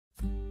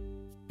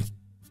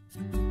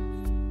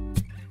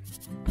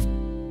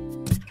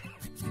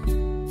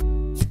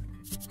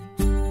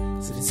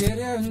sit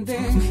here and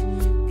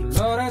think,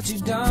 Lord, that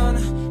you've done.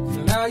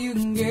 Now you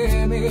can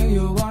give me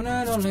your one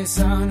and only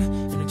son,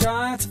 and I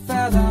try to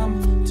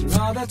fathom to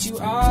all that you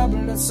are,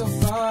 but it's so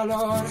far,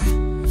 Lord.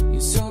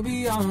 You're so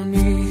beyond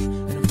me,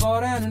 and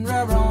important in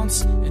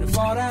reverence, and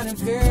important in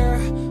fear.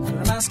 And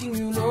I'm asking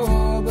you,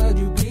 Lord, would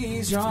you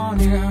please draw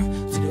near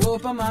to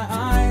open my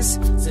eyes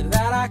so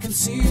that I can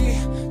see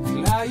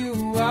how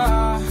you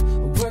are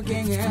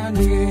working in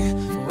me.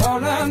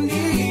 All I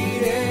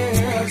need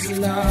is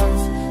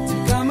love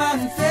to come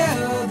and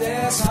fill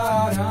this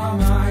heart of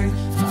mine.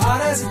 My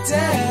heart is a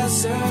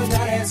desert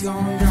that is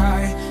gone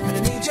dry, and I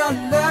need your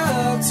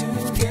love to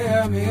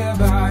get me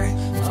by.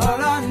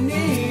 All I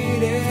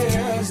need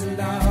is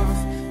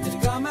love to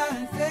come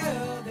and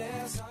fill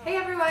this heart. Hey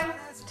everyone!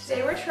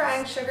 Today we're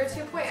trying Sugar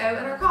 2.0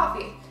 in our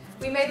coffee.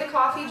 We made the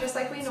coffee just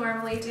like we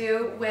normally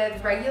do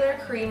with regular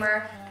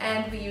creamer,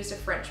 and we used a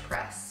French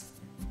press.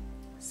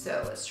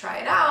 So let's try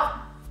it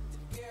out.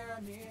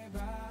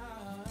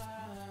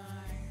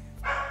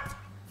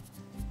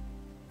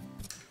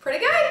 Pretty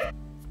good!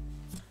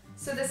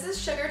 So this is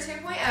Sugar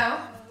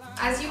 2.0.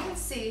 As you can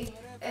see,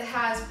 it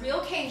has real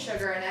cane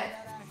sugar in it.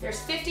 There's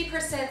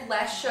 50%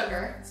 less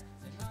sugar,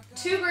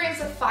 2 grams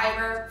of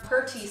fiber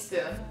per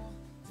teaspoon,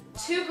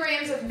 2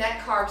 grams of net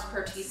carbs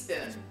per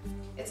teaspoon.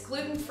 It's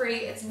gluten-free,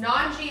 it's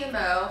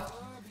non-GMO.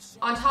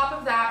 On top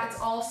of that,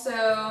 it's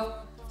also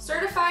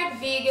certified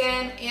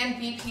vegan and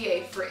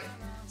BPA free.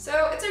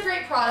 So it's a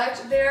great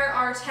product. There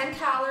are 10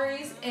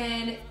 calories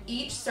in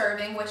each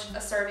serving, which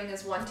a serving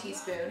is 1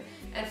 teaspoon.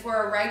 And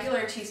for a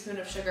regular teaspoon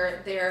of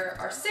sugar, there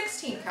are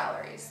 16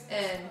 calories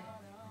in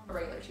a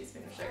regular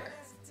teaspoon of sugar.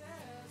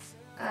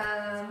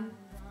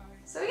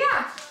 So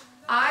yeah,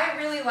 I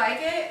really like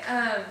it.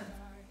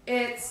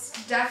 It's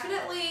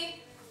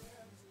definitely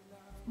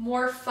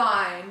more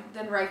fine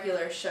than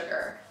regular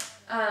sugar.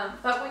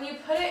 But when you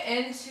put it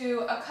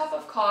into a cup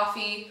of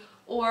coffee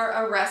or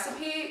a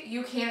recipe,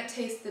 you can't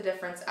taste the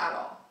difference at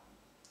all.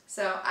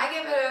 So I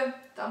give it a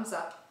thumbs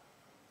up.